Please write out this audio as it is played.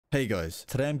Hey guys,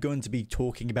 today I'm going to be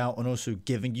talking about and also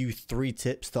giving you 3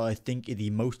 tips that I think are the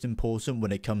most important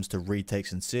when it comes to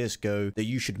retakes in CSGO that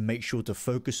you should make sure to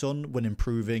focus on when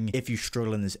improving if you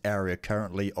struggle in this area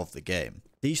currently of the game.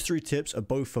 These 3 tips are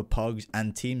both for pugs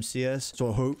and Team CS, so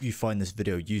I hope you find this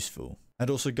video useful. And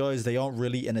also guys, they aren't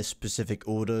really in a specific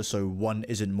order, so one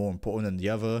isn't more important than the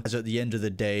other, as at the end of the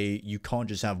day, you can't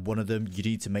just have one of them. You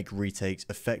need to make retakes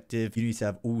effective. You need to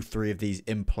have all 3 of these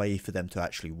in play for them to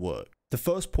actually work. The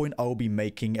first point I will be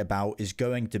making about is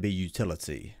going to be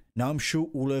utility. Now I'm sure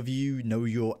all of you know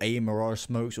your A Mirage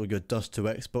smokes or your Dust to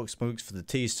Xbox smokes for the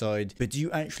T side, but do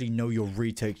you actually know your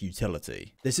retake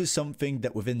utility? This is something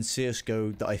that within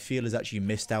CSGO that I feel is actually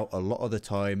missed out a lot of the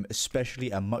time,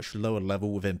 especially at much lower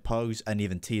level within pugs and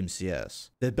even Team CS.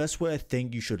 The best way I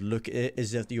think you should look at it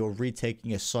is if you're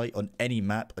retaking a site on any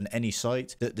map, on any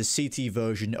site, the CT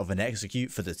version of an execute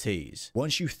for the Ts.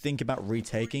 Once you think about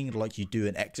retaking like you do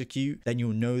an execute, then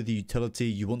you'll know the utility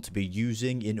you want to be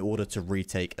using in order to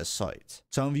retake a site.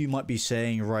 Some of you might be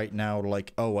saying right now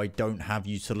like, oh, I don't have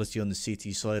utility on the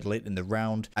CT side late in the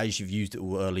round as you've used it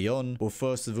all early on. Well,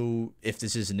 first of all, if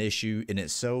this is an issue in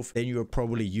itself, then you are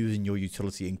probably using your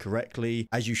utility incorrectly,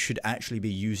 as you should actually be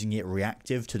using it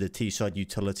reactive to the T side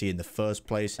utility in the first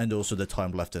place and also the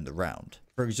time left in the round.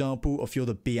 For example, if you're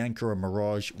the B anchor or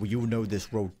Mirage, well, you'll know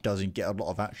this role doesn't get a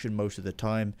lot of action most of the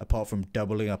time, apart from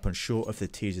doubling up on short if the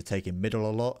Ts are taking middle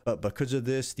a lot. But because of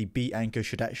this, the B anchor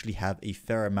should actually have a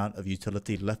fair amount of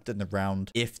utility left in the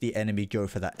round if the enemy go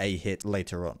for that A hit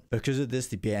later on. Because of this,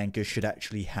 the B anchor should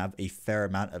actually have a fair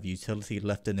amount of utility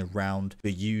left in the round for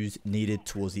use needed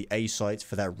towards the A site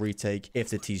for that retake if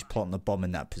the Ts plant the bomb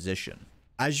in that position.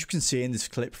 As you can see in this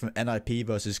clip from NIP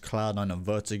versus Cloud9 on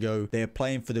Vertigo, they are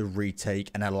playing for the retake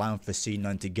and allowing for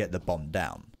C9 to get the bomb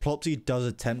down. Plopsy does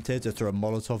attempt here to throw a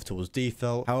Molotov towards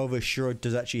default, however Shiro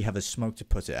does actually have a smoke to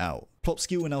put it out.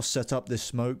 Plopsky will now set up this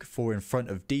smoke for in front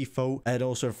of default and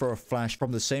also throw a flash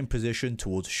from the same position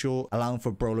towards short, allowing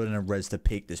for Brolin and Rez to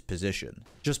peek this position.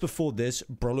 Just before this,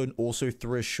 Brolin also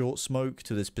threw a short smoke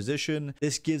to this position.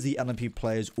 This gives the LMP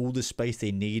players all the space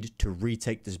they need to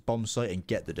retake this bomb site and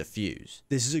get the defuse.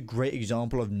 This is a great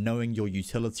example of knowing your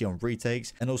utility on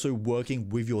retakes and also working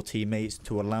with your teammates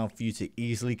to allow for you to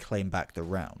easily claim back the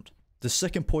round. The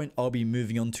second point I'll be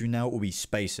moving on to now will be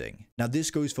spacing. Now this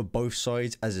goes for both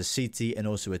sides as a CT and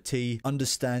also a T,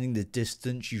 understanding the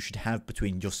distance you should have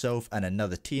between yourself and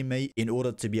another teammate in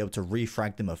order to be able to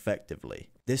refrag them effectively.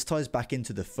 This ties back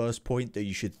into the first point that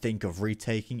you should think of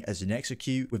retaking as an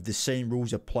execute, with the same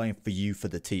rules applying for you for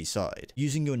the T side.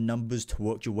 Using your numbers to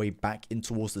work your way back in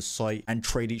towards the site and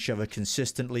trade each other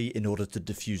consistently in order to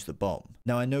defuse the bomb.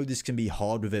 Now I know this can be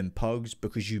hard within pugs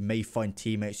because you may find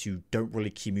teammates who don't really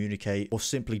communicate or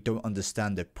simply don't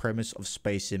understand the premise of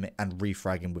spacing and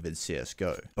refragging within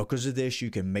CSGO. Because of this, you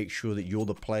can make sure that you're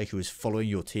the player who is following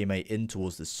your teammate in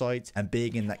towards the site and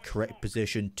being in that correct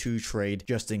position to trade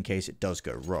just in case it does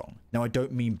go wrong. Now I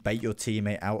don't mean bait your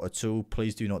teammate out at all,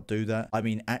 please do not do that. I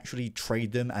mean actually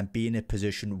trade them and be in a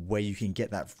position where you can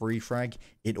get that free frag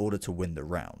in order to win the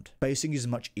round. Spacing is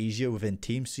much easier within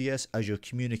Team CS as your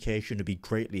communication will be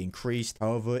greatly increased.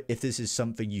 However, if this is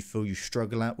something you feel you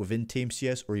struggle at within Team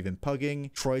CS or even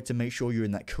pugging, try to make sure you're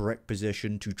in that correct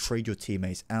position to trade your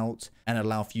teammates out and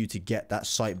allow for you to get that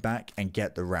site back and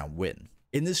get the round win.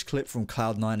 In this clip from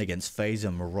Cloud9 against FaZe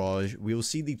and Mirage, we will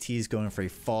see the Ts going for a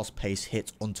fast-paced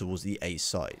hit on towards the A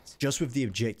site. Just with the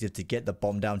objective to get the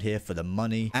bomb down here for the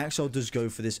money, Axel does go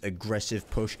for this aggressive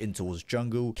push in towards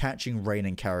jungle, catching Rain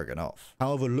and Karrigan off.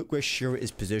 However, look where Shiro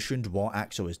is positioned while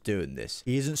Axel is doing this.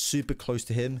 He isn't super close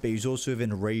to him, but he's also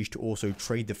within range to also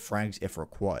trade the frags if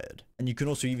required. And you can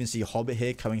also even see Hobbit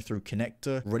here coming through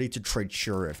connector, ready to trade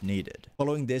Shiro if needed.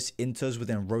 Following this, Inters will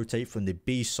then rotate from the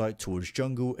B site towards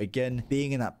jungle, again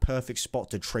being in that perfect spot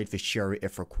to trade for Shiro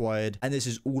if required. And this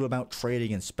is all about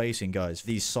trading and spacing, guys.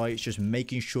 These sites, just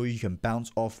making sure you can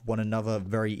bounce off one another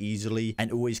very easily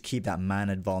and always keep that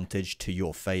man advantage to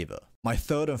your favor. My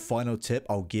third and final tip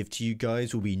I'll give to you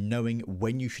guys will be knowing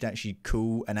when you should actually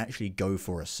cool and actually go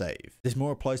for a save. This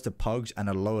more applies to pugs and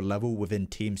a lower level within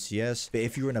Team CS, but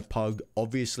if you're in a pug,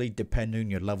 obviously depending on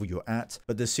your level you're at,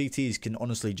 but the CTs can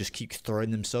honestly just keep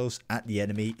throwing themselves at the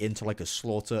enemy into like a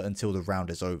slaughter until the round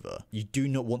is over. You do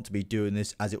not want to be doing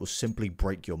this as it will simply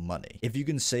break your money. If you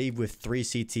can save with 3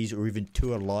 CTs or even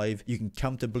 2 alive, you can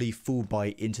comfortably full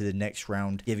buy into the next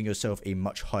round, giving yourself a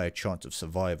much higher chance of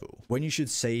survival. When you should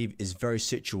save is is very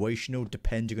situational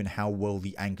depending on how well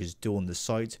the anchors do on the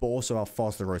site, but also how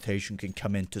fast the rotation can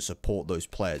come in to support those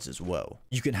players as well.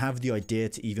 You can have the idea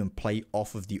to even play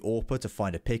off of the AWPer to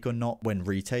find a pick or not when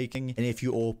retaking, and if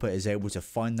your AWPer is able to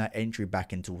find that entry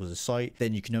back into the site,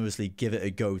 then you can obviously give it a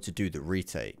go to do the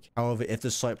retake. However, if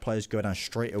the site players go down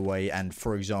straight away and,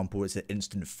 for example, it's an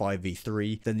instant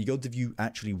 5v3, then the odds of you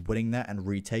actually winning that and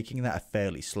retaking that are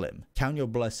fairly slim. Count your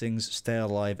blessings, stay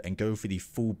alive, and go for the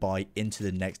full buy into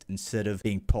the next instead of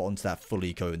being put onto that full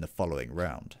eco in the following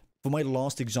round. For my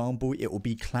last example, it will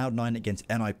be Cloud9 against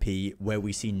NIP, where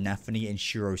we see Nafany and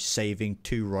Shiro saving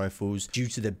 2 rifles due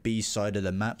to the B side of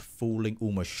the map falling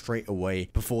almost straight away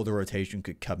before the rotation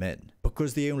could come in.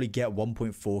 Because they only get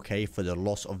 1.4k for the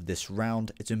loss of this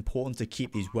round, it's important to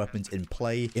keep these weapons in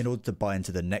play in order to buy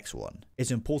into the next one. It's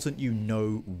important you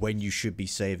know when you should be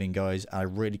saving, guys, and I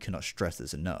really cannot stress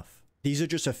this enough. These are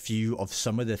just a few of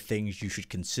some of the things you should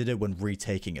consider when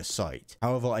retaking a site.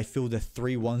 However, I feel the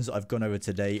 3 ones I've gone over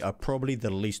today are probably the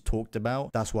least talked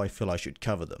about. That's why I feel I should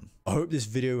cover them. I hope this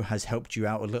video has helped you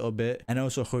out a little bit, and I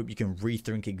also hope you can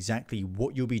rethink exactly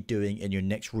what you'll be doing in your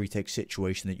next retake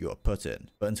situation that you are put in.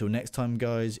 But until next time,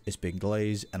 guys, it's been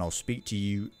Glaze, and I'll speak to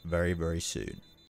you very, very soon.